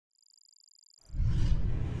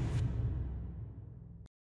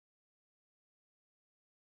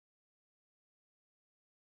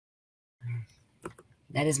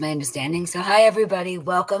That is my understanding. So hi, everybody.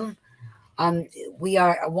 Welcome. We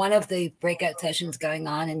are one of the breakout sessions going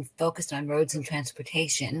on and focused on roads and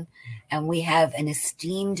transportation. And we have an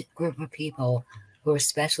esteemed group of people who are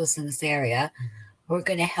specialists in this area who are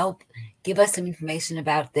going to help give us some information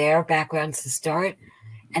about their backgrounds to start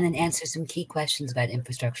and then answer some key questions about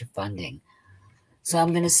infrastructure funding. So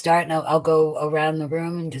I'm going to start and I'll go around the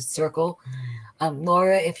room and just circle.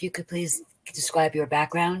 Laura, if you could please describe your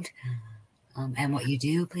background and what you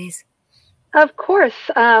do, please. Of course.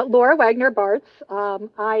 Laura Wagner-Bartz.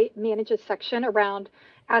 I manage a section around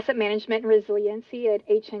asset management and resiliency at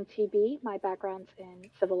HNTB. My background's in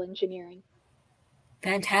civil engineering.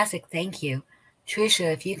 Fantastic. Thank you.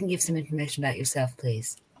 Tricia, if you can give some information about yourself,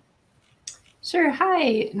 please. Sure.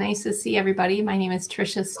 Hi. Nice to see everybody. My name is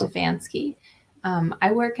Tricia Stefanski.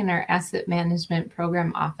 I work in our asset management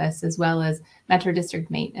program office as well as Metro District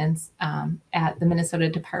Maintenance at the Minnesota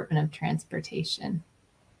Department of Transportation.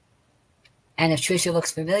 And if Tricia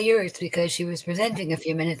looks familiar, it's because she was presenting a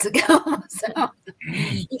few minutes ago. So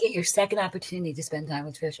you get your second opportunity to spend time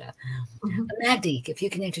with Tricia. Magdi, if you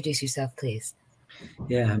can introduce yourself, please.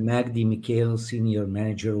 Yeah, Magdi Mikhail, Senior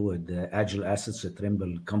Manager with AgileAssets, a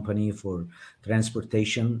Trimble company for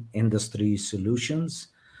transportation industry solutions.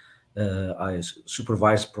 I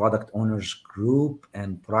supervise product owners group,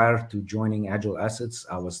 and prior to joining AgileAssets,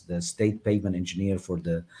 I was the state pavement engineer for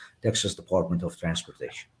the Texas Department of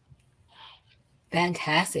Transportation.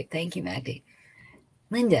 Fantastic. Thank you, Magdi.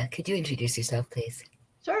 Linda, could you introduce yourself, please?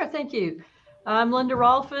 Sure. Thank you. I'm Linda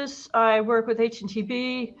Rolfus. I work with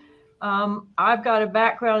HNTB. I've got a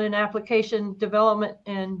background in application development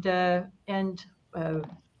and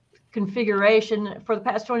configuration. For the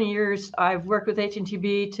past 20 years, I've worked with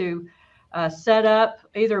HNTB to set up,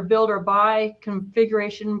 either build or buy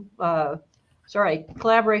collaboration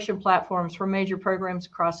platforms for major programs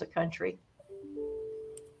across the country.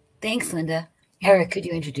 Thanks, Linda. Eric, could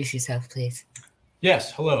you introduce yourself, please?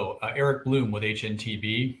 Yes. Hello. Eric Bloom with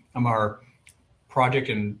HNTB. I'm our project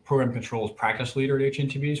and program controls practice leader at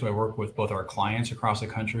HNTB. So I work with both our clients across the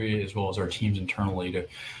country as well as our teams internally to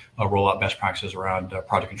roll out best practices around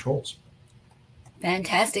project controls.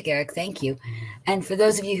 Fantastic, Eric. Thank you. And for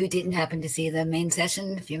those of you who didn't happen to see the main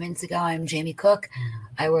session a few minutes ago, I'm Jamie Cook.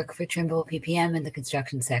 I work for Trimble PPM in the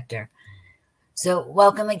construction sector. So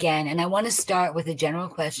welcome again. And I want to start with a general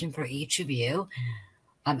question for each of you.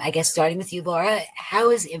 I guess starting with you, Laura, how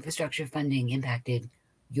has infrastructure funding impacted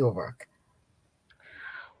your work?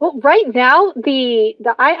 Well, right now, the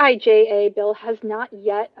IIJA bill has not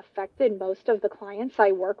yet affected most of the clients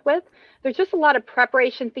I work with. There's just a lot of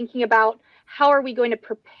preparation, thinking about how are we going to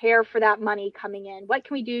prepare for that money coming in? What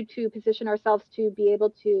can we do to position ourselves to be able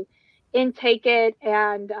to intake it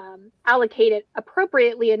and allocate it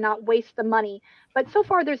appropriately and not waste the money? But so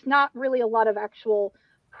far, there's not really a lot of actual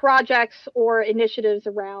projects or initiatives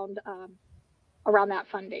around that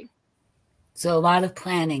funding. So a lot of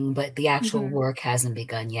planning, but the actual work hasn't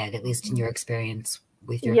begun yet, at least in your experience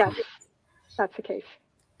with your Yes, that's the case.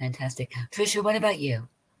 Fantastic. Tricia, what about you?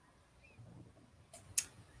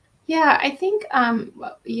 Yeah, I think,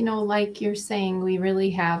 like you're saying, we really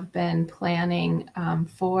have been planning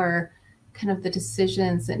for kind of the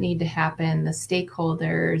decisions that need to happen, the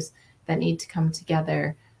stakeholders that need to come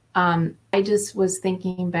together. I just was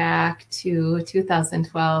thinking back to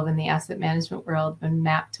 2012 in the asset management world when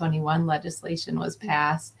MAP 21 legislation was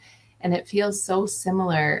passed, and it feels so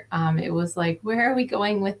similar. It was like, where are we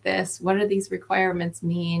going with this? What do these requirements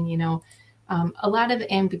mean? A lot of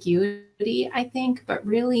ambiguity, I think, but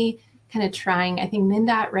really kind of trying. I think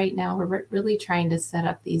MnDOT right now, we're really trying to set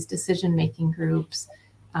up these decision-making groups,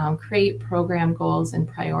 create program goals and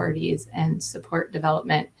priorities, and support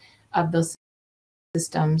development of those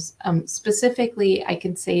systems. Specifically, I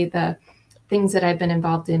can say the things that I've been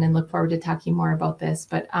involved in and look forward to talking more about this,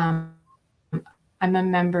 but I'm a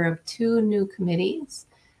member of 2 new committees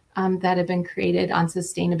that have been created on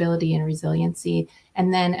sustainability and resiliency.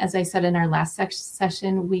 And then, as I said in our last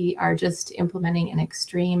session, we are just implementing an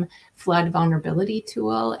extreme flood vulnerability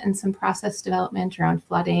tool and some process development around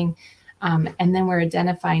flooding. And then we're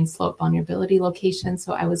identifying slope vulnerability locations.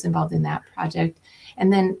 So I was involved in that project.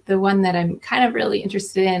 And then the one that I'm kind of really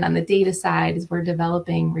interested in on the data side is we're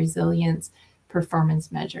developing resilience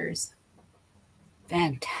performance measures.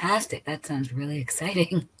 Fantastic. That sounds really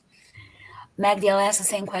exciting. Magdi, I'll ask the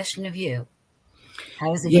same question of you.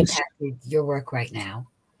 How has it impacted your work right now?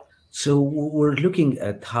 So we're looking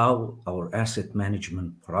at how our asset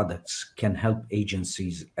management products can help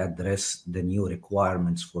agencies address the new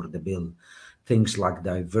requirements for the bill, things like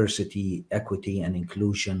diversity, equity, and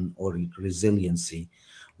inclusion, or resiliency,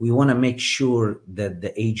 we want to make sure that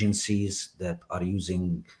the agencies that are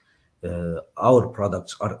using our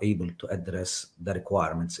products are able to address the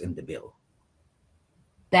requirements in the bill.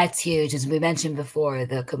 That's huge. As we mentioned before,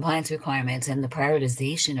 the compliance requirements and the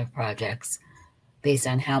prioritization of projects based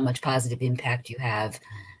on how much positive impact you have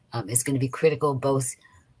is going to be critical, both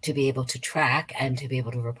to be able to track and to be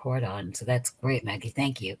able to report on. So that's great, Maggie.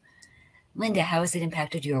 Thank you. Linda, how has it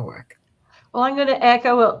impacted your work? Well, I'm going to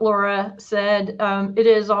echo what Laura said. It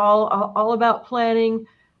is all about planning,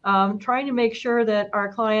 trying to make sure that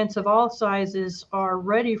our clients of all sizes are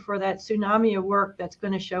ready for that tsunami of work that's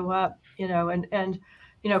going to show up, and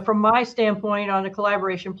from my standpoint on a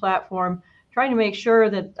collaboration platform, trying to make sure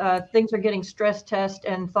that things are getting stress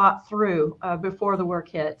tested and thought through before the work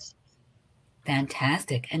hits.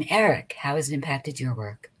 Fantastic. And Eric, how has it impacted your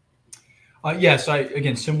work? Yes,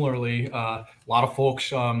 again, similarly, a lot of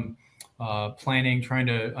folks planning, trying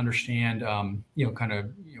to understand,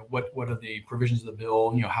 what are the provisions of the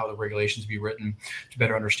bill, how the regulations be written to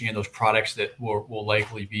better understand those products that will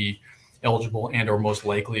likely be eligible and or most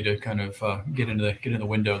likely to kind of get in the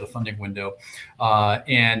window, the funding window,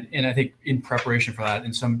 and I think in preparation for that,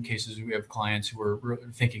 in some cases we have clients who are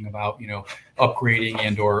thinking about upgrading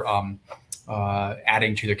and or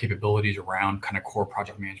adding to their capabilities around kind of core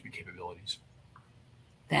project management capabilities.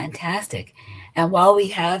 Fantastic. And while we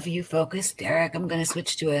have you focused, Derek, I'm going to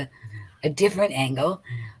switch to a different angle.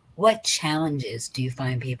 What challenges do you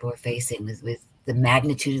find people are facing with the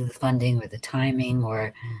magnitude of the funding or the timing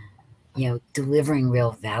or delivering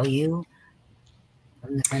real value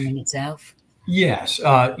from the funding itself? Yes,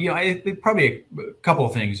 probably a couple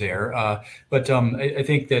of things there, but I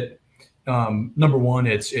think that number one,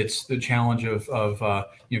 it's the challenge of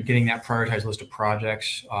getting that prioritized list of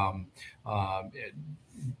projects,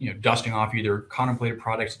 dusting off either contemplated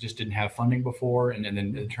projects that just didn't have funding before, and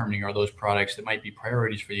then determining are those products that might be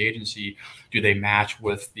priorities for the agency, do they match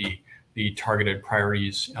with the targeted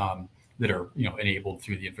priorities that are enabled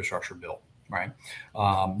through the infrastructure bill, right?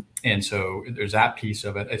 And so there's that piece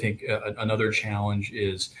of it. I think another challenge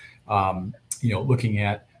is looking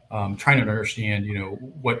at trying to understand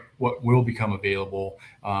what will become available,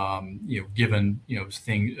 given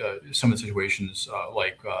some of the situations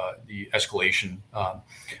like the escalation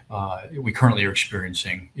we currently are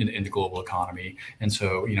experiencing in the global economy, and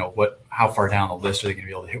so how far down the list are they going to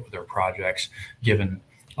be able to hit with their projects, given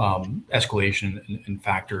escalation and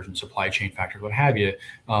factors and supply chain factors, what have you,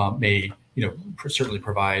 may certainly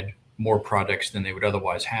provide more products than they would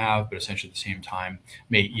otherwise have, but essentially at the same time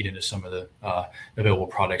may eat into some of the available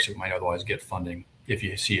products that might otherwise get funding if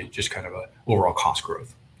you see it just kind of a overall cost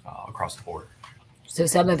growth across the board. So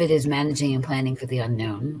some of it is managing and planning for the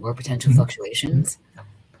unknown or potential fluctuations.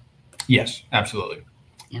 Yes, absolutely.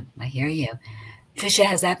 Yep, I hear you. Tricia,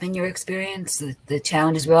 has that been your experience? The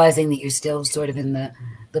challenge is realizing that you're still sort of in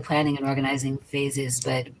the planning and organizing phases,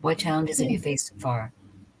 but what challenges have you faced so far?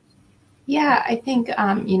 Yeah, I think,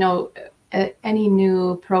 any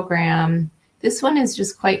new program, this one is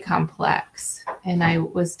just quite complex. And I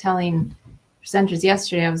was telling presenters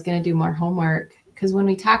yesterday I was going to do more homework, because when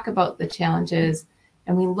we talk about the challenges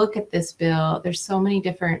and we look at this bill, there's so many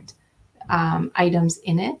different items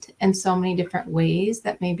in it and so many different ways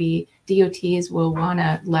that maybe DOTs will want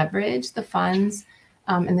to leverage the funds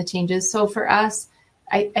and the changes. So for us,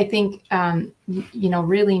 I think,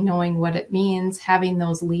 really knowing what it means, having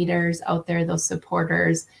those leaders out there, those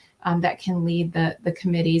supporters that can lead the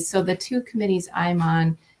committees. So the two committees I'm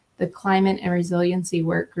on, the Climate and Resiliency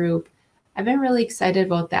Work Group, I've been really excited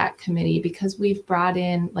about that committee because we've brought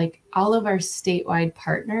in all of our statewide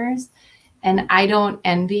partners. And I don't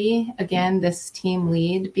envy, again, this team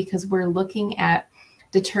lead, because we're looking at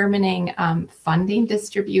determining funding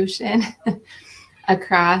distribution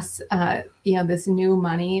across, this new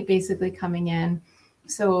money basically coming in.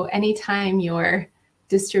 So anytime you're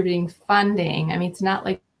distributing funding, I mean, it's not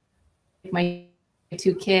like my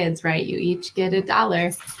two kids, right? You each get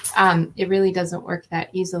 $1. It really doesn't work that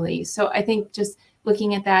easily. So I think just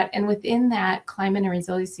looking at that, and within that Climate and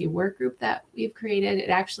Resiliency Work Group that we've created, it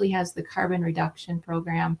actually has the Carbon Reduction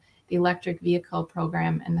Program, the Electric Vehicle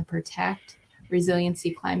Program, and the Protect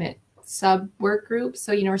Resiliency Climate Sub-Work Group.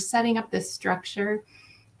 So, we're setting up this structure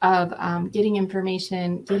of getting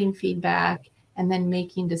information, getting feedback, and then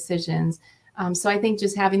making decisions. So I think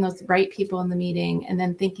just having those right people in the meeting and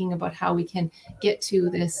then thinking about how we can get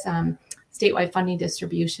to this statewide funding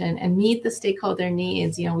distribution and meet the stakeholder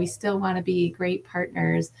needs. We still want to be great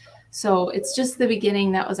partners. So it's just the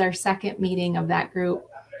beginning. That was our second meeting of that group.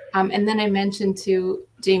 And then I mentioned to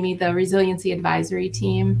Jamie, the Resiliency Advisory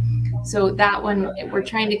Team. So that one we're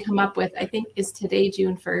trying to come up with, I think is today,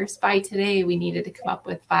 June 1st. By today, we needed to come up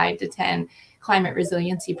with 5 to 10 climate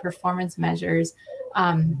resiliency performance measures.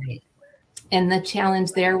 And the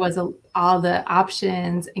challenge there was all the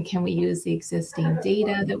options, and can we use the existing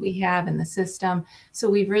data that we have in the system? So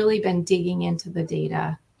we've really been digging into the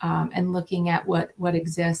data and looking at what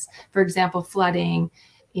exists. For example, flooding,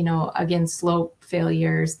 again, slope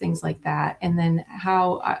failures, things like that. And then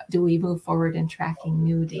how do we move forward in tracking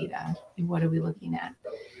new data? And what are we looking at?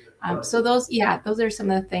 So those are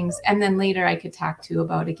some of the things. And then later I could talk to you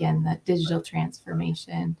about, again, the digital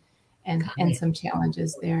transformation and some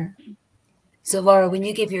challenges there. So Laura, when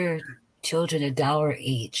you give your children $1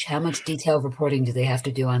 each, how much detailed reporting do they have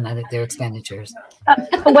to do on their expenditures?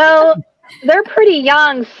 Well, they're pretty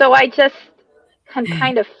young, so I just can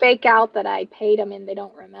kind of fake out that I paid them and they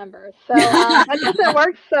don't remember. So that doesn't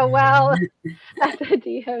work so well at the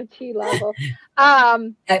DOT level.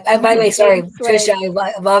 And by the way, sorry, Tricia,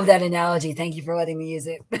 I love that analogy. Thank you for letting me use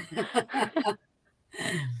it. But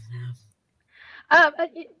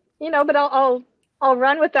I'll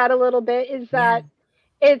run with that a little bit, is that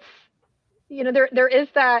it's, there is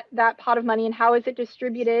that pot of money, and how is it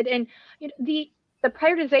distributed? And the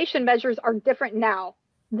prioritization measures are different now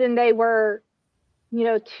than they were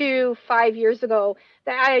 2-5 years ago.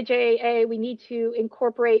 The IIJA, we need to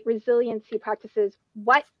incorporate resiliency practices.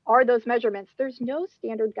 What are those measurements? There's no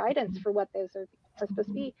standard guidance for what those are supposed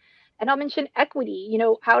to be. And I'll mention equity.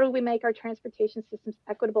 How do we make our transportation systems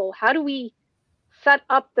equitable? How do we set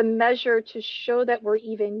up the measure to show that we're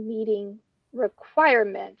even meeting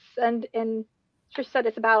requirements? And Trish said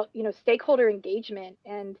it's about stakeholder engagement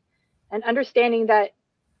and understanding that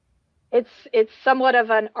it's somewhat of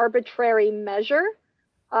an arbitrary measure,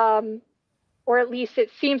 or at least it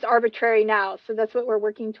seems arbitrary now. So that's what we're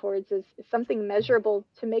working towards, is something measurable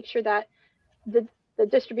to make sure that the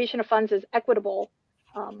distribution of funds is equitable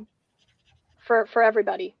for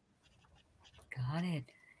everybody. Got it.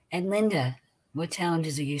 And Linda, what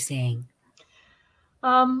challenges are you seeing?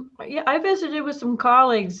 I visited with some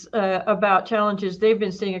colleagues about challenges they've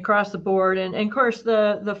been seeing across the board. And of course,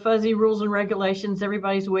 the fuzzy rules and regulations,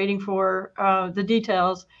 everybody's waiting for the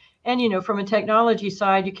details. And, from a technology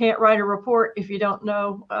side, you can't write a report if you don't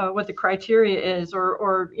know what the criteria is,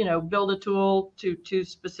 or build a tool to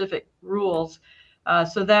specific rules.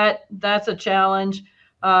 So that's a challenge.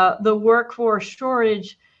 The workforce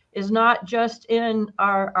shortage is not just in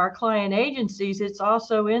our client agencies, it's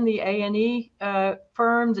also in the A&E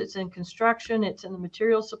firms, it's in construction, it's in the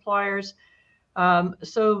material suppliers.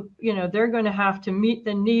 So, they're going to have to meet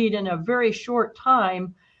the need in a very short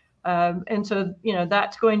time. And so,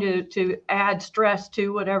 that's going to add stress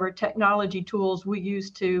to whatever technology tools we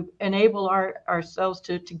use to enable ourselves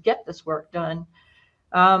to get this work done.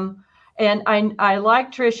 And I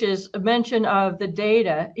like Trish's mention of the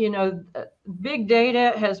data. Big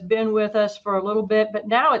data has been with us for a little bit, but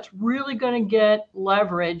now it's really going to get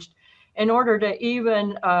leveraged in order to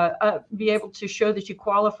even be able to show that you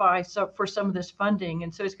qualify for some of this funding.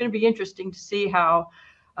 And so it's going to be interesting to see how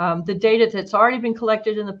the data that's already been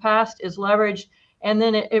collected in the past is leveraged, and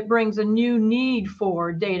then it brings a new need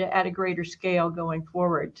for data at a greater scale going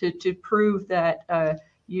forward to prove that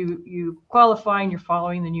you qualify and you're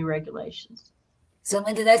following the new regulations. So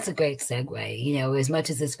Linda, that's a great segue. As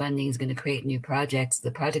much as this funding is going to create new projects,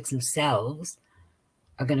 the projects themselves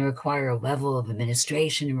are going to require a level of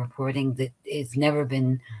administration and reporting that has never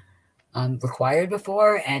been required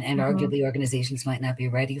before, and arguably organizations might not be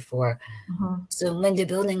ready for. So Linda,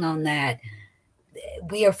 building on that,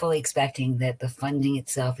 we are fully expecting that the funding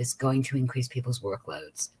itself is going to increase people's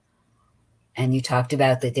workloads. And you talked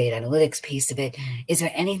about the data analytics piece of it. Is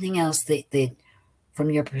there anything else that from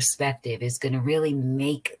your perspective is going to really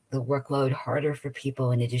make the workload harder for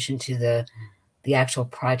people, in addition to the actual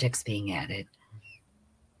projects being added?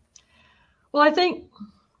 Well, I think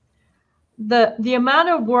the amount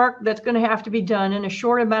of work that's going to have to be done in a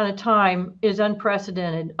short amount of time is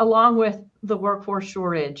unprecedented, along with the workforce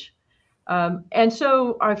shortage. And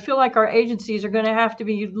so I feel like our agencies are going to have to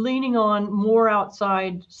be leaning on more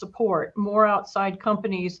outside support, more outside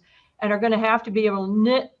companies, and are going to have to be able to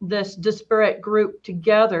knit this disparate group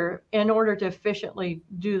together in order to efficiently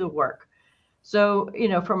do the work. So,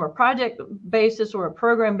 from a project basis or a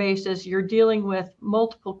program basis, you're dealing with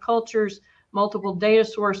multiple cultures, multiple data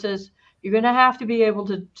sources. You're going to have to be able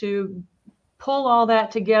to pull all that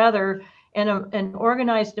together in an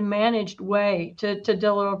organized and managed way to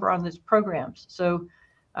deliver on these programs. So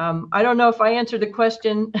I don't know if I answered the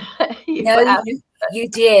question. No, you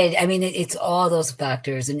did. I mean, it's all those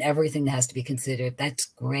factors and everything that has to be considered. That's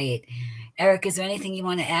great. Eric, is there anything you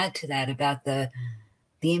want to add to that about the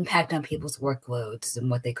the impact on people's workloads and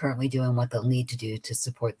what they currently do and what they'll need to do to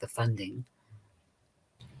support the funding?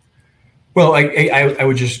 Well, I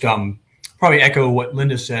would just probably echo what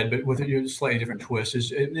Linda said, but with a slightly different twist. Is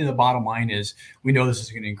the bottom line is we know this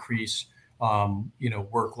is going to increase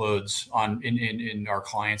workloads in our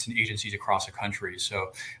clients and agencies across the country.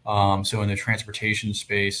 So so in the transportation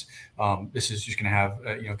space, this is just going to have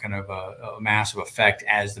kind of a massive effect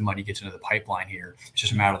as the money gets into the pipeline here. It's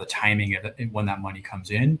just a matter of the timing of it, when that money comes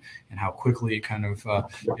in and how quickly it kind of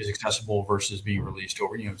is accessible versus being released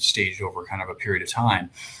over, staged over kind of a period of time.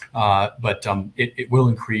 But it will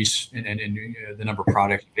increase in the number of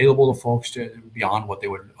products available to folks beyond what they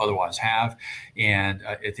would otherwise have. And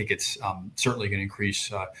I think it's certainly going to increase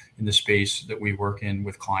in the space that we work in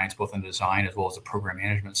with clients, both in design as well as the program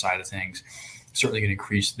management side of things. Certainly going to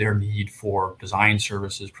increase their need for design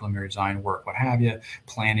services, preliminary design work, what have you,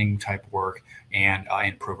 planning type work, and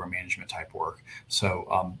program management type work.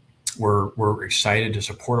 So we're excited to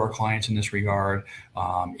support our clients in this regard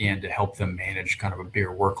and to help them manage kind of a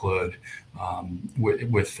bigger workload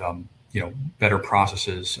with better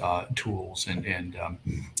processes, tools, and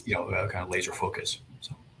kind of laser focus.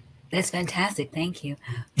 So. That's fantastic. Thank you.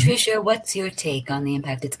 Tricia, what's your take on the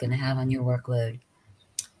impact it's going to have on your workload?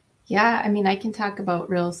 Yeah, I mean, I can talk about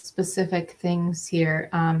real specific things here.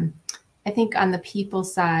 I think on the people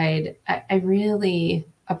side, I really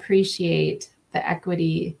appreciate the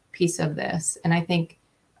equity piece of this. And I think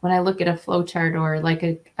when I look at a flow chart or like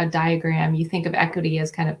a diagram, you think of equity as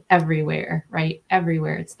kind of everywhere, right?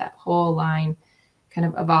 Everywhere. It's that whole line kind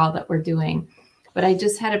of all that we're doing. But I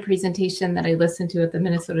just had a presentation that I listened to at the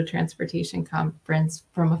Minnesota Transportation Conference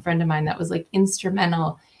from a friend of mine that was like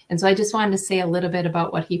instrumental. And so I just wanted to say a little bit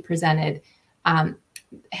about what he presented.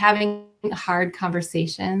 Having hard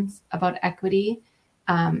conversations about equity,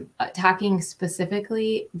 talking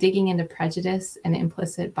specifically, digging into prejudice and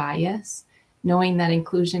implicit bias, knowing that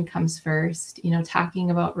inclusion comes first,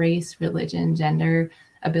 talking about race, religion, gender,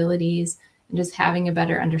 abilities, and just having a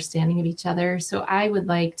better understanding of each other. So I would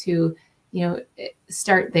like to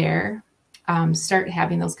start there, start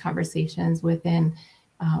having those conversations within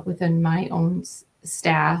my own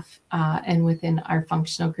staff and within our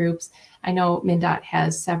functional groups. I know MnDOT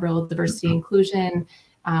has several diversity inclusion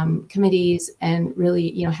committees and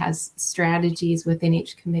really, has strategies within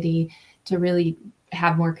each committee to really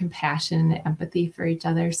have more compassion and empathy for each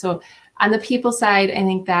other. So on the people side, I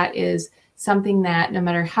think that is something that no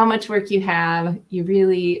matter how much work you have, you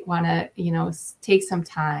really want to, take some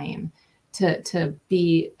time to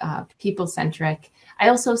be people-centric. I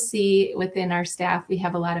also see within our staff, we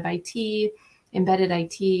have a lot of IT, embedded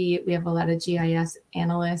IT, we have a lot of GIS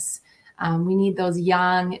analysts. We need those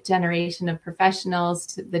young generation of professionals,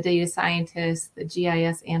 the data scientists, the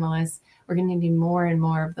GIS analysts. We're going to need more and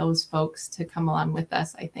more of those folks to come along with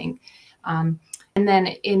us, I think. And then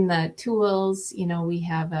in the tools, we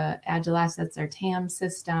have AgileAssets, our TAM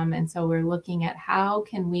system. And so we're looking at how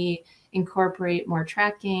can we incorporate more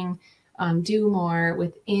tracking, do more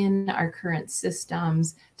within our current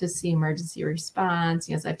systems to see emergency response.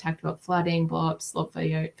 As I've talked about flooding, blow-ups, slope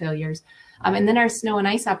failures, and then our snow and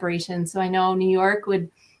ice operations. So I know New York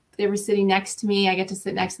they were sitting next to me. I get to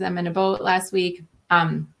sit next to them in a boat last week.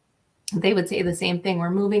 They would say the same thing.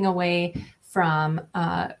 We're moving away from,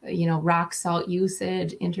 rock salt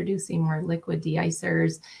usage, introducing more liquid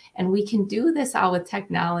de-icers. And we can do this all with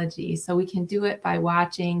technology. So we can do it by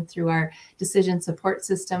watching through our decision support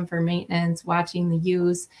system for maintenance, watching the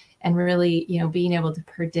use, and really, being able to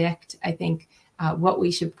predict, I think, what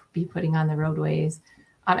we should be putting on the roadways.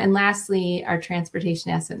 And lastly, our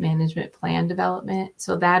transportation asset management plan development.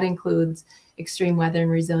 So that includes extreme weather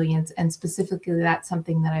and resilience. And specifically, that's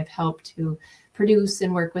something that I've helped to produce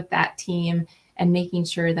and work with that team and making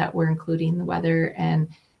sure that we're including the weather and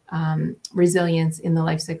resilience in the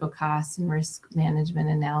life cycle costs and risk management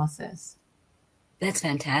analysis. That's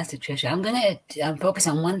fantastic, Tricia. I'm going to focus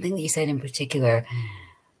on one thing that you said in particular,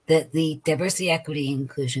 that the diversity, equity,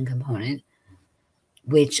 inclusion component,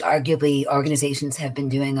 which arguably organizations have been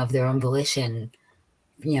doing of their own volition,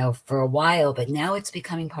 for a while, but now it's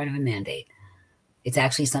becoming part of a mandate. It's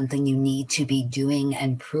actually something you need to be doing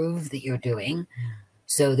and prove that you're doing.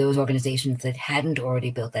 So those organizations that hadn't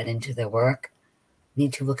already built that into their work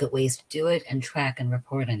need to look at ways to do it and track and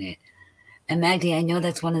report on it. And Magdi, I know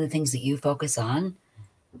that's one of the things that you focus on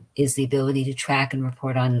is the ability to track and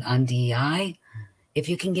report on DEI. If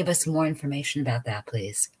you can give us more information about that,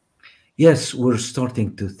 please. Yes, we're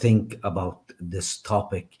starting to think about this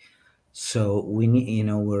topic. So we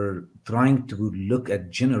need, we're trying to look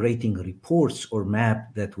at generating reports or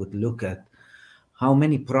map that would look at how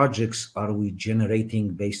many projects are we generating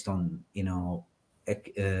based on,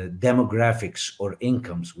 demographics or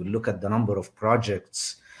incomes. We look at the number of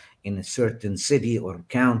projects in a certain city or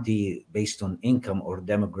county based on income or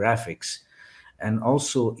demographics, and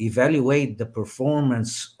also evaluate the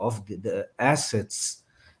performance of the assets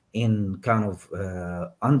in kind of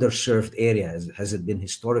underserved areas. Has it been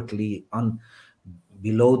historically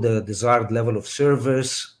below the desired level of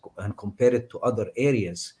service, and compare it to other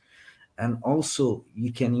areas? And also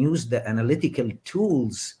you can use the analytical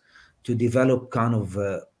tools to develop kind of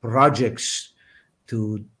projects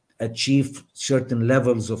to achieve certain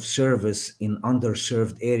levels of service in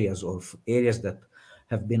underserved areas or areas that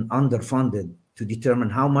have been underfunded, to determine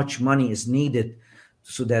how much money is needed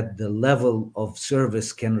so that the level of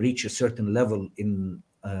service can reach a certain level in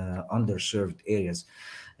underserved areas.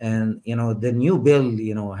 And, the new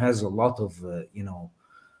bill, has a lot of,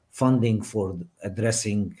 funding for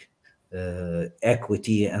addressing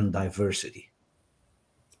equity and diversity.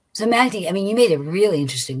 So Magdi, I mean, you made a really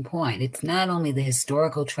interesting point. It's not only the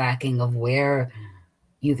historical tracking of where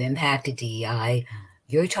you've impacted DEI,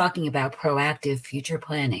 you're talking about proactive future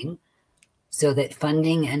planning so that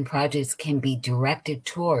funding and projects can be directed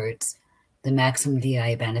towards the maximum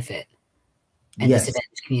DEI benefit and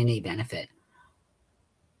disadvantaged community benefit.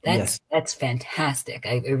 That's fantastic.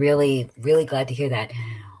 I'm really, really glad to hear that.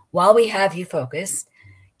 While we have you focused,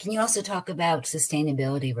 can you also talk about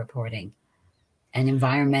sustainability reporting and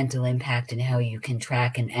environmental impact and how you can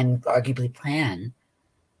track and arguably plan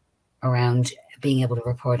around being able to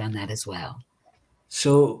report on that as well?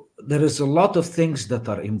 So there is a lot of things that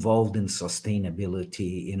are involved in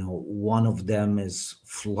sustainability. One of them is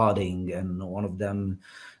flooding, and one of them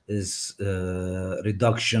is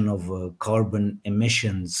reduction of carbon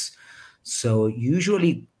emissions. So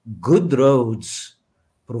usually good roads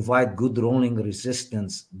provide good rolling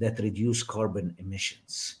resistance that reduce carbon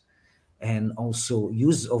emissions. And also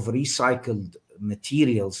use of recycled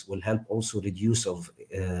materials will help also reduce of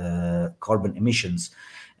carbon emissions.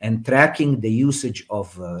 And tracking the usage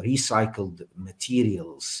of recycled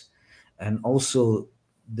materials, and also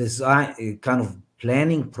design kind of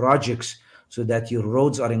planning projects so that your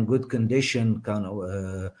roads are in good condition, kind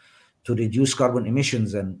of to reduce carbon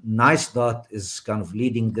emissions. And MnDOT is kind of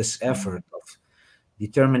leading this effort of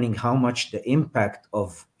determining how much the impact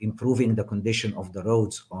of improving the condition of the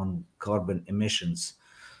roads on carbon emissions.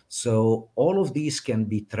 So all of these can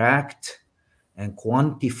be tracked and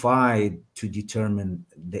quantified to determine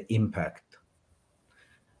the impact.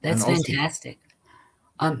 That's fantastic.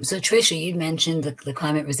 So Tricia, you mentioned the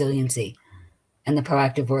climate resiliency and the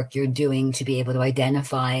proactive work you're doing to be able to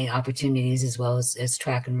identify opportunities as well as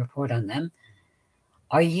track and report on them.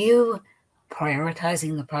 Are you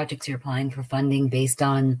prioritizing the projects you're applying for funding based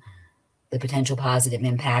on the potential positive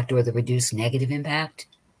impact or the reduced negative impact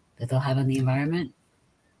that they'll have on the environment?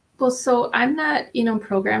 Well, so I'm not,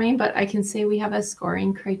 programming, but I can say we have a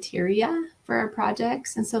scoring criteria for our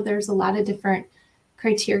projects. And so there's a lot of different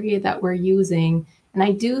criteria that we're using. And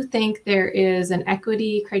I do think there is an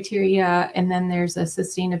equity criteria, and then there's a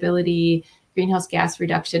sustainability greenhouse gas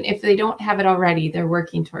reduction. If they don't have it already, they're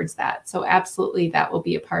working towards that. So absolutely, that will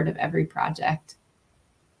be a part of every project.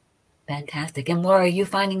 Fantastic. And Laura, are you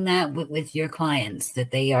finding that with your clients,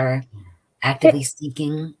 that they are actively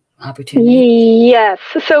seeking opportunity? Yes.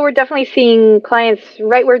 So we're definitely seeing clients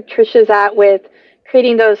right where Tricia's at with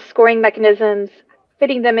creating those scoring mechanisms,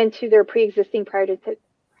 fitting them into their pre-existing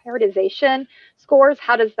prioritization scores.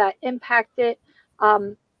 How does that impact it?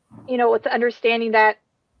 With the understanding that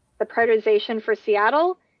the prioritization for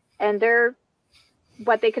Seattle and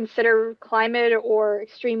what they consider climate or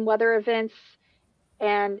extreme weather events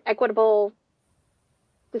and equitable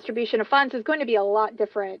distribution of funds is going to be a lot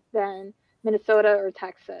different than Minnesota or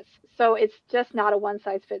Texas. So it's just not a one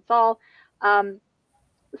size fits all.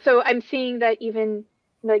 So I'm seeing that even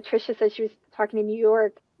like Tricia said, she was talking to New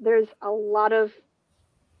York,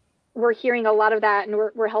 we're hearing a lot of that, and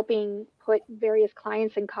we're helping put various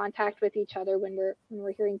clients in contact with each other when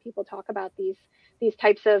we're hearing people talk about these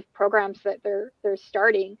types of programs that they're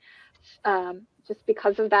starting, just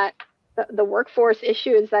because of that, the workforce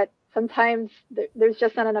issue is that sometimes there's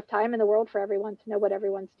just not enough time in the world for everyone to know what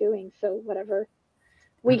everyone's doing. So whatever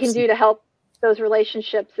we can do to help those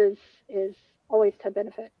relationships is always to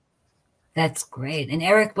benefit. That's great. And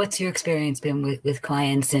Eric, what's your experience been with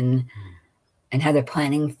clients and how they're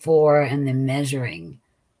planning for and then measuring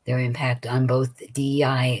their impact on both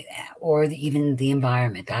DEI or even the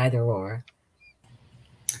environment, either or?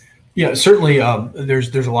 Yeah, certainly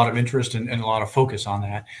there's a lot of interest and a lot of focus on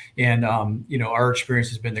that. And, our experience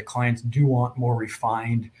has been that clients do want more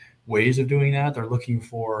refined ways of doing that. They're looking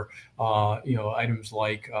for, items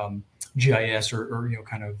like GIS or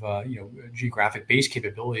kind of geographic based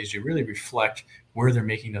capabilities to really reflect where they're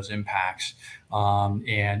making those impacts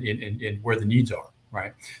and where the needs are,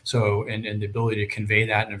 right? So and the ability to convey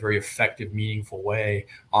that in a very effective, meaningful way.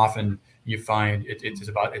 Often you find it's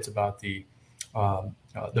about the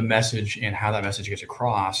message and how that message gets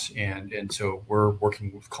across. And so we're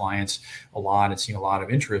working with clients a lot and seeing a lot of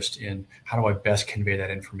interest in how do I best convey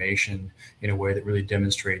that information in a way that really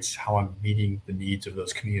demonstrates how I'm meeting the needs of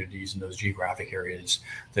those communities and those geographic areas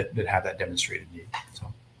that have that demonstrated need.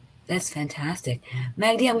 So that's fantastic.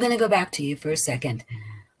 Magdi, I'm going to go back to you for a second.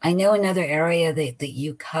 I know another area that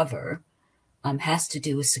you cover has to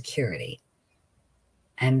do with security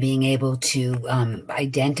and being able to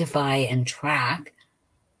identify and track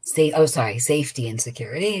safety and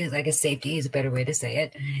security. I guess safety is a better way to say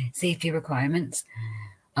it. Safety requirements.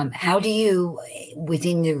 How do you,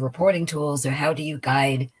 within your reporting tools, or how do you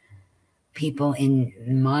guide people in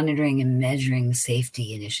monitoring and measuring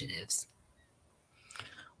safety initiatives?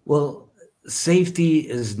 Well, safety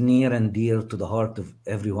is near and dear to the heart of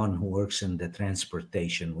everyone who works in the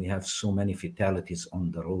transportation. We have so many fatalities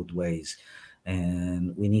on the roadways,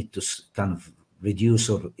 and we need to kind of reduce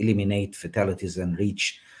or eliminate fatalities and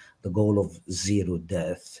reach the goal of zero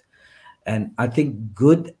death. And I think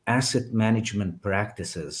good asset management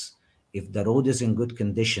practices, if the road is in good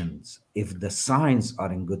conditions, if the signs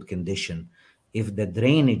are in good condition, if the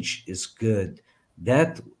drainage is good,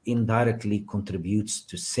 that indirectly contributes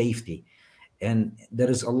to safety. And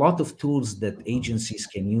there is a lot of tools that agencies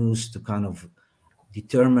can use to kind of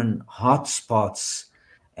determine hotspots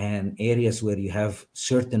and areas where you have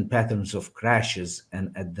certain patterns of crashes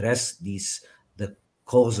and address the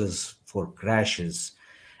causes for crashes.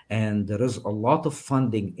 And there is a lot of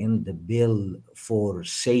funding in the bill for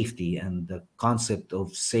safety and the concept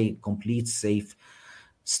of complete safe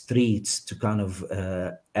streets to kind of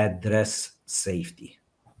address safety.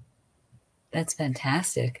 That's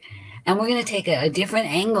fantastic. And we're going to take a different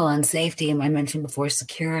angle on safety. And I mentioned before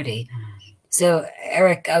security. So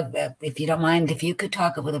Eric, if you don't mind, if you could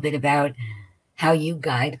talk a little bit about how you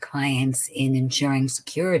guide clients in ensuring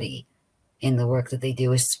security in the work that they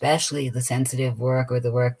do, especially the sensitive work or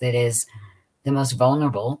the work that is the most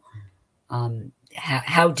vulnerable.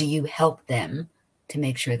 How do you help them to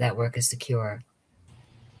make sure that work is secure?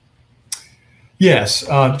 Yes.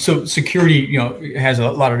 So security, has there's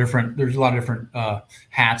a lot of different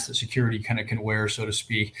hats that security kind of can wear, so to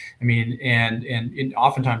speak. I mean, and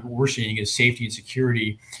oftentimes what we're seeing is safety and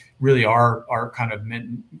security really are kind of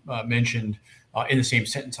mentioned in the same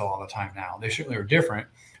sentence all the time now. They certainly are different,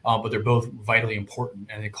 but they're both vitally important.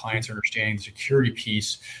 And the clients are understanding the security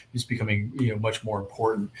piece is becoming much more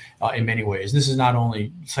important in many ways. This is not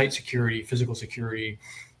only site security, physical security,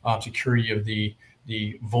 security of the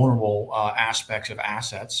vulnerable aspects of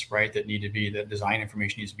assets, right? That design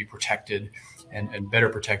information needs to be protected and better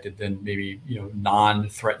protected than maybe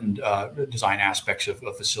non-threatened design aspects of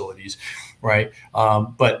facilities, right?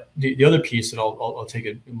 But the other piece that I'll take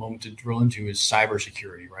a moment to drill into is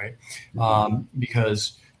cybersecurity, right?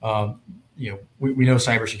 Because we know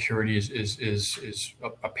cybersecurity is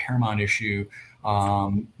a paramount issue.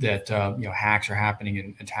 That hacks are happening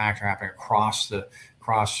and attacks are happening across the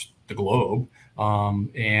globe,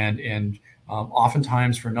 and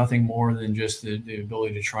oftentimes for nothing more than just the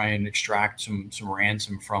ability to try and extract some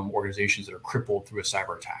ransom from organizations that are crippled through a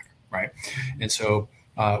cyber attack, right? And so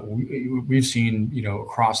we've seen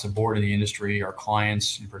across the board in the industry, our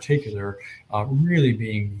clients in particular, really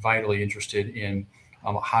being vitally interested in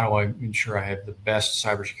how do I ensure I have the best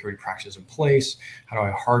cybersecurity practices in place? How do I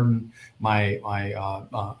harden my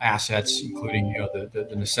assets, including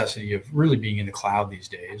the necessity of really being in the cloud these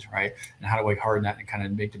days, right? And how do I harden that and kind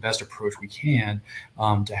of make the best approach we can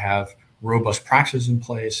to have robust practices in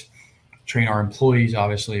place, train our employees,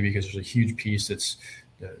 obviously, because there's a huge piece that's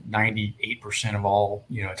 98% of all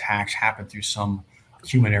attacks happen through some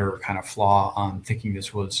human error kind of flaw on thinking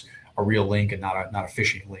this was a real link and not a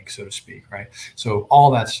phishing link, so to speak, right? So all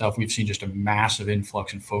that stuff we've seen just a massive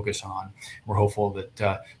influx and focus on. We're hopeful that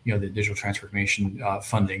the digital transformation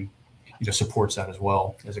funding supports that as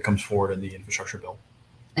well as it comes forward in the infrastructure bill.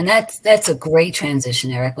 And that's a great transition,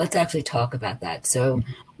 Eric. Let's actually talk about that. So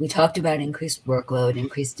we talked about increased workload,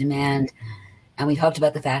 increased demand, and we talked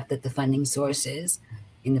about the fact that the funding sources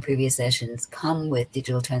in the previous sessions come with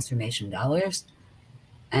digital transformation dollars.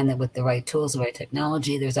 And that with the right tools, the right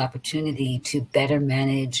technology, there's opportunity to better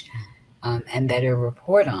manage and better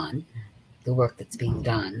report on the work that's being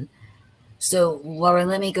done. So, Laura,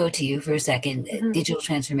 let me go to you for a second. Digital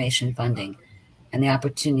transformation funding and the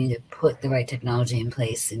opportunity to put the right technology in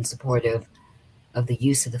place in support of the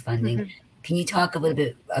use of the funding. Can you talk a little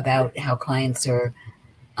bit about how clients are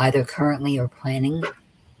either currently or planning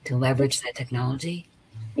to leverage that technology?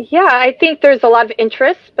 Yeah, I think there's a lot of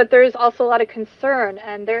interest, but there's also a lot of concern.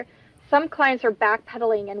 And some clients are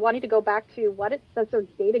backpedaling and wanting to go back to does their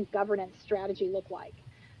data governance strategy look like?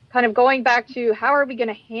 Kind of going back to how are we going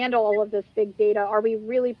to handle all of this big data? Are we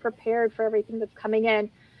really prepared for everything that's coming in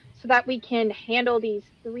so that we can handle these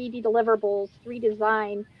 3D deliverables, 3D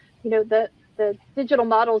design, the digital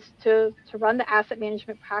models to run the asset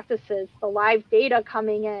management practices, the live data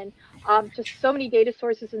coming in, just so many data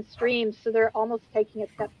sources and streams. So they're almost taking a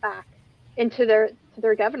step back into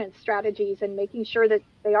their governance strategies and making sure that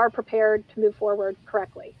they are prepared to move forward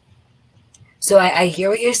correctly. So I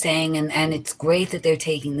hear what you're saying, and it's great that they're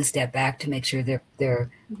taking the step back to make sure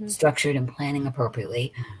they're structured and planning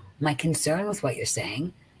appropriately. My concern with what you're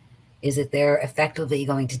saying is that they're effectively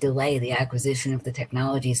going to delay the acquisition of the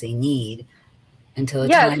technologies they need until a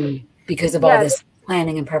time, because of all this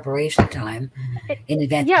planning and preparation time in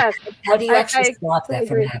advance. Yes. How do you actually stop that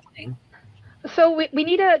from happening? So we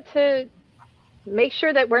need to make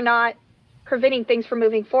sure that we're not preventing things from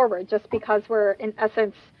moving forward just because we're, in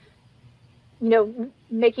essence,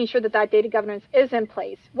 making sure that data governance is in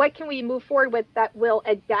place. What can we move forward with that will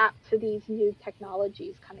adapt to these new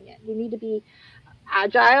technologies coming in? We need to be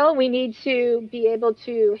agile. We need to be able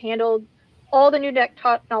to handle all the new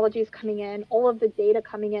technologies coming in, all of the data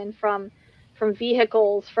coming in from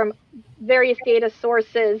vehicles, from various data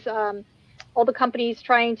sources, all the companies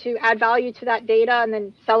trying to add value to that data and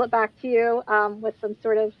then sell it back to you with some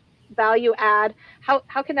sort of value add.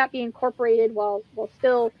 How can that be incorporated while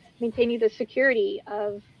still maintaining the security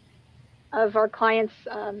of our clients'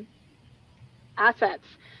 assets?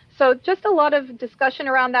 So just a lot of discussion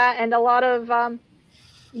around that, and a lot of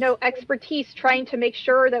expertise trying to make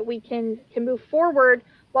sure that we can move forward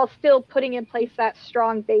while still putting in place that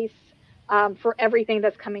strong base for everything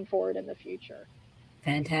that's coming forward in the future.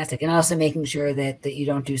 Fantastic. And also making sure that you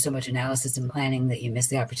don't do so much analysis and planning that you miss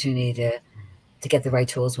the opportunity to get the right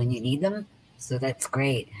tools when you need them. So that's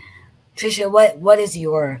great. Tricia, what is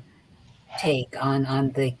your take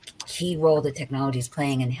on the key role that technology is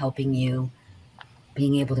playing in helping you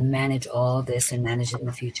being able to manage all of this and manage it in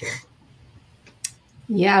the future?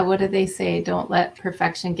 Yeah, what do they say? Don't let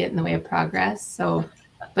perfection get in the way of progress. So,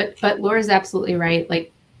 but Laura's absolutely right.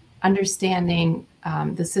 Like understanding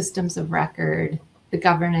the systems of record, the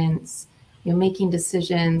governance, making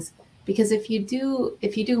decisions. Because if you do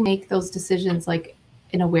make those decisions, like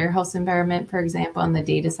in a warehouse environment, for example, on the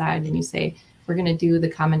data side, and you say, we're going to do the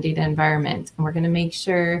common data environment, and we're going to make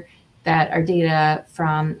sure that our data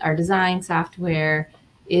from our design software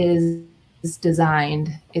is designed,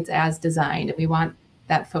 it's as designed, and we want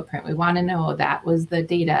that footprint. We want to know that was the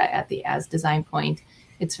data at the as design point.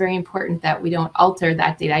 It's very important that we don't alter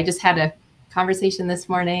that data. I just had a conversation this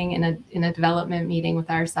morning in a development meeting with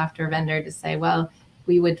our software vendor to say, well,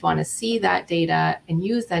 we would want to see that data and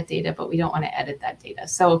use that data, but we don't want to edit that data.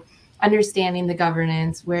 So understanding the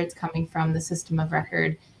governance, where it's coming from, the system of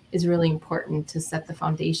record is really important to set the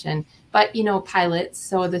foundation. But, pilots,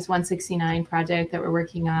 so this 169 project that we're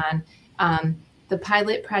working on, the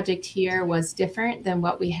pilot project here was different than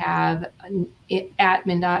what we have at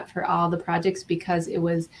MnDOT for all the projects because it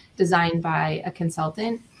was designed by a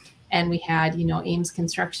consultant. And we had, Ames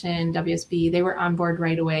Construction, WSB, they were on board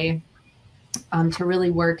right away to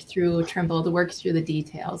really work through Trimble, to work through the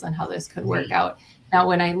details on how this could work out. Now,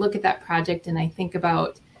 when I look at that project and I think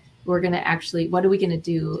about what are we going to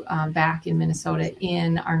do back in Minnesota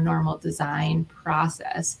in our normal design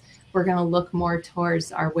process? We're going to look more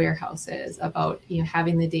towards our warehouses about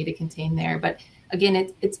having the data contained there. But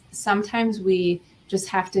again, it's sometimes we just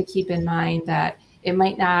have to keep in mind that it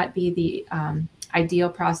might not be the ideal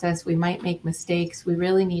process. We might make mistakes. We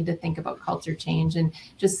really need to think about culture change and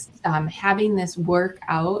just having this work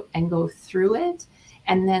out and go through it,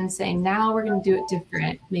 and then saying, now we're going to do it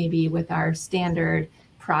different, maybe with our standard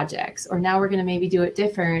projects, or now we're going to maybe do it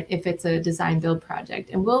different if it's a design build project,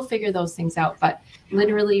 and we'll figure those things out. But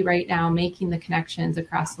literally right now, making the connections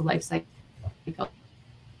across the life cycle,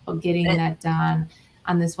 getting that done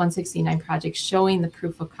on this 169 project, showing the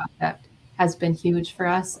proof of concept has been huge for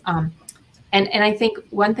us. And I think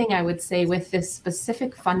one thing I would say with this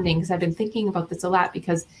specific funding, because I've been thinking about this a lot,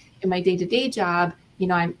 because in my day-to-day job,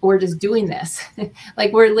 we're just doing this,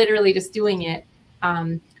 like we're literally just doing it.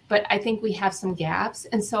 But I think we have some gaps.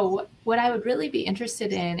 And so what I would really be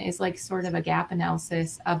interested in is like sort of a gap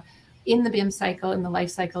analysis of in the BIM cycle, in the life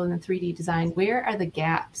cycle, in the 3D design, where are the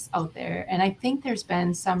gaps out there? And I think there's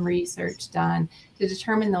been some research done to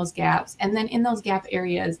determine those gaps. And then in those gap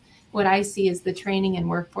areas, what I see is the training and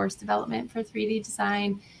workforce development for 3D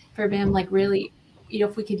design for BIM, like really,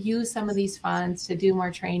 if we could use some of these funds to do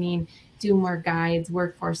more training, do more guides,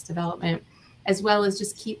 workforce development, as well as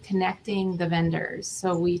just keep connecting the vendors.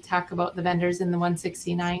 So we talk about the vendors in the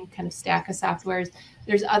 169 kind of stack of softwares.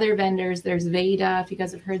 There's other vendors. There's Veda, if you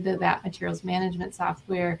guys have heard of that materials management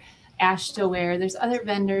software, Ashtoware. There's other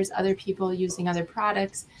vendors, other people using other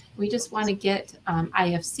products. We just want to get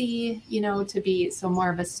IFC, to be more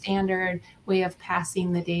of a standard way of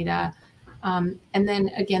passing the data. And then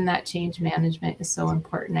again, that change management is so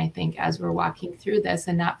important, I think, as we're walking through this,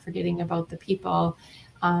 and not forgetting about the people.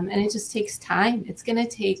 And it just takes time. It's going to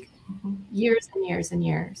take years and years and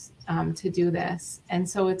years to do this. And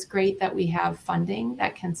so it's great that we have funding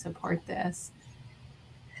that can support this.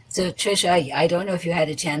 So Trish, I don't know if you had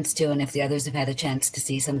a chance to, and if the others have had a chance to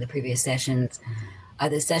see some of the previous sessions.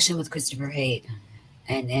 The session with Christopher Haight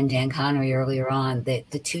and Dan Connery earlier on, the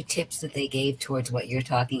two tips that they gave towards what you're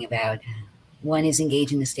talking about. One is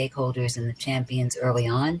engaging the stakeholders and the champions early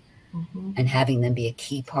on, and having them be a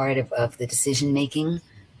key part of the decision making,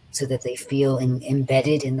 so that they feel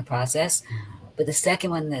embedded in the process. But the second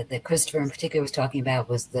one that Christopher in particular was talking about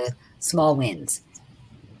was the small wins,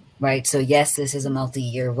 right? So yes, this is a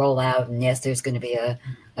multi-year rollout, and yes, there's going to be a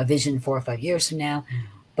vision 4 or 5 years from now,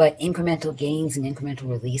 but incremental gains and incremental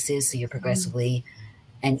releases, so you're progressively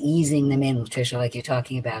and easing them in, Tricia, like you're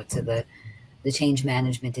talking about. So the change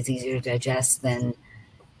management is easier to digest than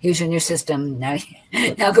here's your new system, now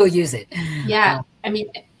go use it. Yeah,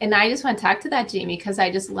 and I just want to talk to that, Jamie, because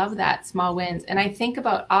I just love that, small wins. And I think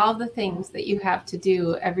about all the things that you have to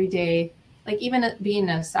do every day, like even being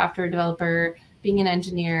a software developer, being an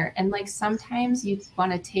engineer, and like sometimes you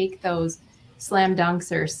want to take those slam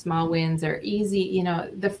dunks or small wins or easy,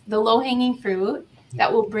 the low-hanging fruit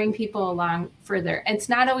that will bring people along further. And it's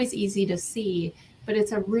not always easy to see, but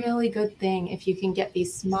it's a really good thing if you can get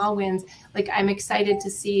these small wins. Like I'm excited to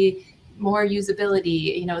see more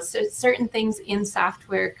usability, certain things in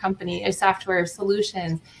software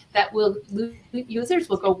solutions that users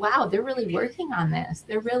will go, wow, they're really working on this.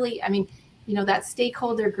 They're really, that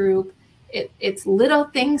stakeholder group, it's little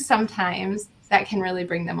things sometimes that can really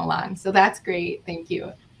bring them along. So that's great. Thank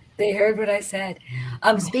you. They heard what I said.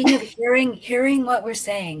 Speaking of hearing what we're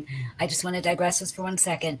saying, I just want to digress this for 1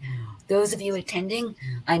 second. Those of you attending,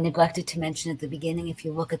 I neglected to mention at the beginning, if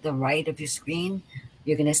you look at the right of your screen,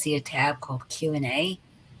 you're going to see a tab called Q&A.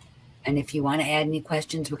 And if you want to add any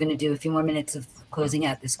questions, we're going to do a few more minutes of closing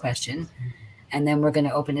out this question, and then we're going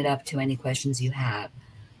to open it up to any questions you have.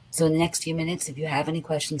 So in the next few minutes, if you have any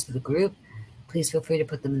questions for the group, please feel free to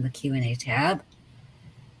put them in the Q&A tab.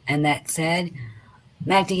 And that said,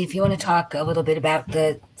 Magdi, if you want to talk a little bit about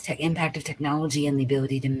the impact of technology and the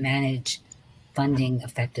ability to manage funding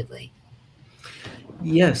effectively.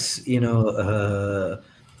 Yes,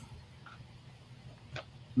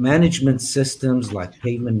 management systems like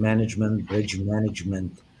payment management, bridge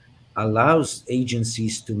management allows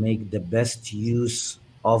agencies to make the best use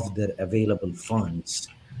of their available funds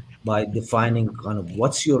by defining kind of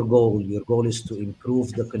what's your goal. Your goal is to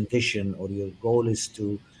improve the condition, or your goal is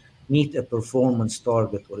to meet a performance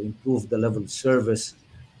target or improve the level of service.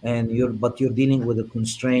 And you're dealing with a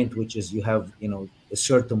constraint, which is you have, a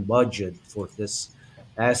certain budget for this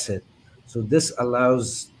asset. So this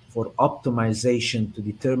allows for optimization to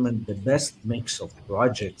determine the best mix of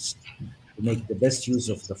projects, to make the best use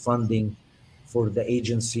of the funding for the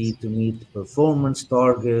agency to meet performance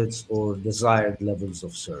targets or desired levels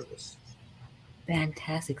of service.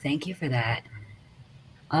 Fantastic. Thank you for that.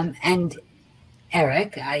 And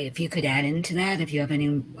Eric, if you could add into that, if you have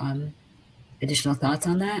any additional thoughts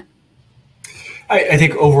on that. I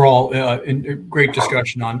think overall, great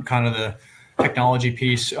discussion on kind of the technology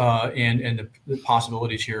piece and the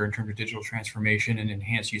possibilities here in terms of digital transformation and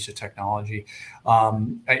enhanced use of technology.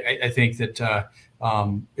 I think that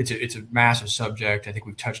it's a massive subject. I think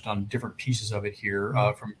we've touched on different pieces of it here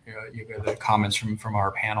from the comments from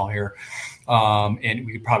our panel here, and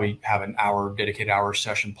we could probably have an dedicated hour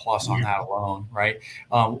session plus on that alone, right?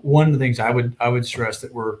 One of the things I would stress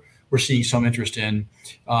that we're seeing some interest in,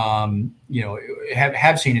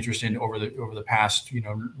 have seen interest in over the past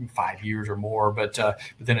 5 years or more. But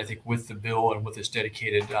then I think with the bill and with this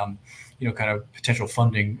dedicated kind of potential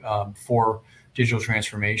funding for digital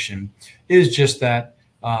transformation is just that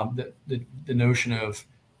the notion of,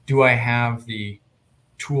 do I have the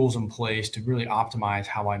tools in place to really optimize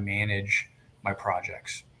how I manage my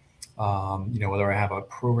projects? Whether I have a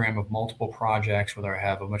program of multiple projects, whether I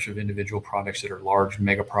have a bunch of individual projects that are large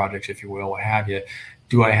mega projects, if you will, what have you,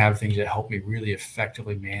 do I have things that help me really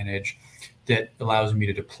effectively manage, that allows me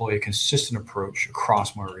to deploy a consistent approach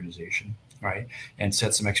across my organization? right? And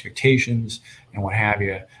set some expectations and what have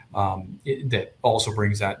you. That also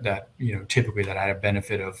brings that typically that added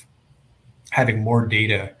benefit of having more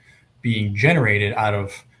data being generated out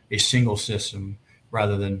of a single system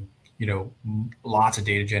rather than lots of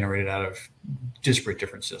data generated out of disparate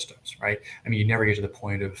different systems, right? I mean, you never get to the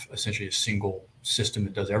point of essentially a single system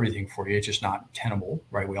that does everything for you. It's just not tenable,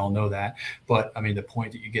 right? We all know that. But I mean, the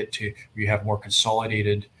point that you get to, you have more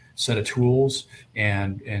consolidated set of tools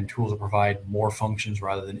and tools that provide more functions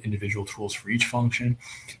rather than individual tools for each function,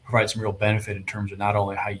 provide some real benefit in terms of not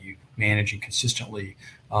only how you manage and consistently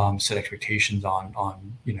set expectations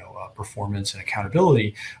on performance and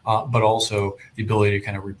accountability, but also the ability to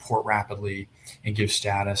kind of report rapidly and give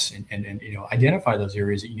status and identify those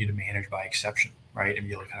areas that you need to manage by exception, right? And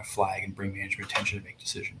be able to kind of flag and bring management attention to make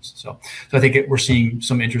decisions. So I think we're seeing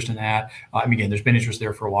some interest in that. I mean, again, there's been interest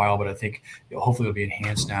there for a while, but I think hopefully it'll be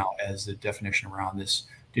enhanced now as the definition around this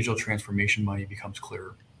digital transformation money becomes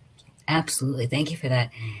clearer. So. Absolutely. Thank you for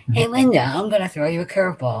that. Hey, Linda, I'm going to throw you a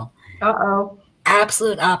curveball. Uh-oh.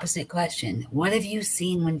 Absolute opposite question. What have you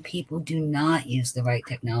seen when people do not use the right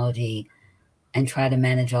technology and try to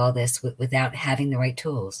manage all this without having the right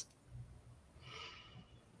tools?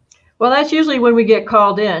 Well, that's usually when we get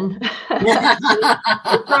called in. They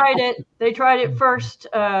tried it first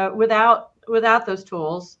without those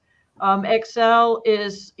tools. Excel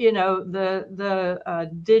is, the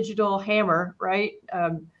digital hammer, right?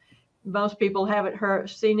 Most people haven't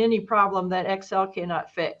seen any problem that Excel cannot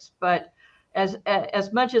fix. But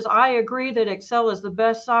as much as I agree that Excel is the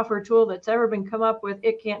best software tool that's ever been come up with,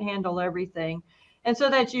 it can't handle everything. And so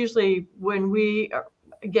that's usually when we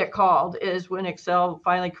get called, is when Excel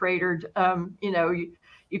finally cratered.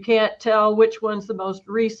 You can't tell which one's the most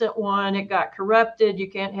recent one. It got corrupted. You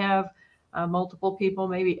can't have multiple people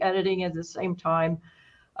maybe editing at the same time.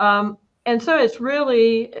 And so it's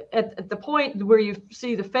really at the point where you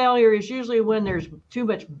see the failure is usually when there's too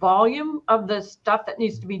much volume of the stuff that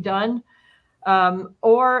needs to be done,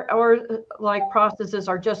 or like processes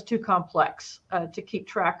are just too complex to keep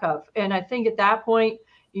track of. And I think at that point,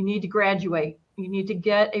 you need to graduate. You need to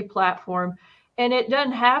get a platform. And it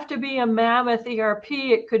doesn't have to be a mammoth ERP.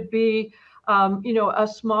 It could be, a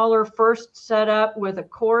smaller first setup with a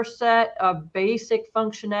core set of basic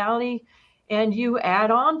functionality, and you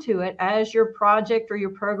add on to it as your project or your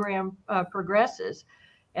program progresses.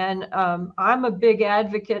 And I'm a big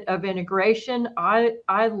advocate of integration.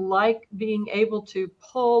 I like being able to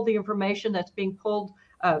pull the information that's being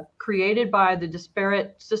created by the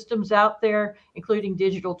disparate systems out there, including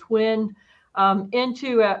digital twin,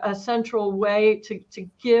 into a central way to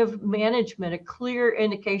give management a clear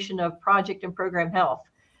indication of project and program health.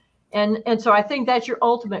 And so I think that's your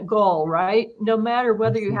ultimate goal, right? No matter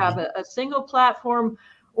whether you have a single platform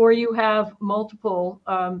or you have multiple,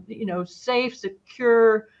 safe,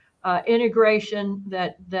 secure integration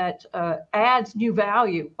that adds new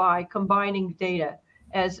value by combining data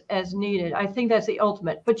as needed. I think that's the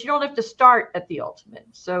ultimate, but you don't have to start at the ultimate.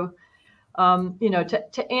 So,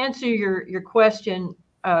 to answer your question,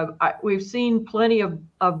 we've seen plenty of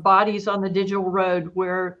bodies on the digital road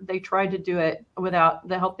where they tried to do it without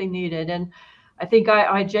the help they needed. And I think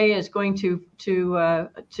IJ is going to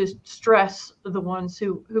stress the ones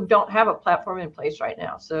who don't have a platform in place right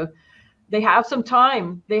now. So they have some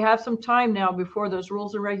time. They have some time now before those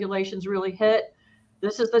rules and regulations really hit.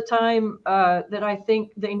 This is the time that I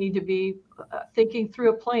think they need to be thinking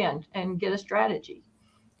through a plan and get a strategy.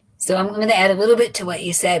 So I'm going to add a little bit to what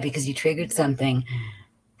you said because you triggered something.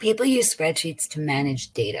 People use spreadsheets to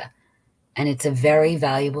manage data, and it's a very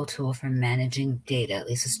valuable tool for managing data, at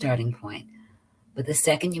least a starting point. But the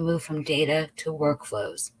second you move from data to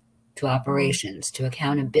workflows, to operations, to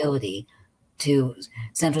accountability, to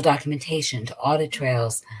central documentation, to audit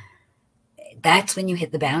trails, that's when you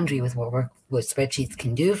hit the boundary with what spreadsheets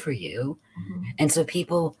can do for you. Mm-hmm. And so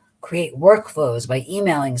people create workflows by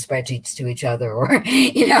emailing spreadsheets to each other or,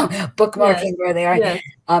 bookmarking where they are. Yes.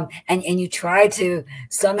 And you try to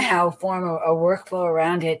somehow form a workflow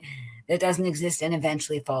around it that doesn't exist and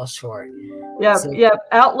eventually falls short. Yeah.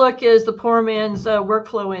 Outlook is the poor man's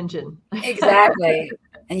workflow engine. Exactly.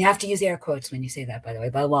 And you have to use air quotes when you say that, by the way,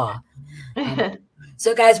 by law.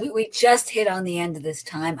 So guys, we just hit on the end of this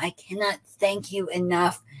time. I cannot thank you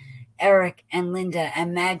enough. Eric and Linda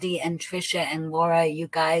and Magdi and Trisha and Laura, you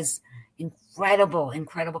guys, incredible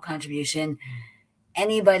contribution.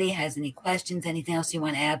 Anybody has any questions, anything else you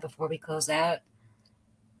want to add before we close out?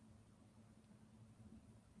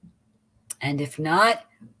 And if not,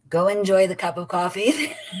 go enjoy the cup of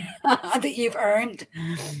coffee that you've earned.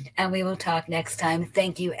 And we will talk next time.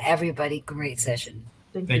 Thank you, everybody. Great session.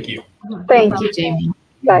 Thank you. Thank you, Jamie.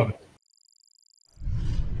 Bye.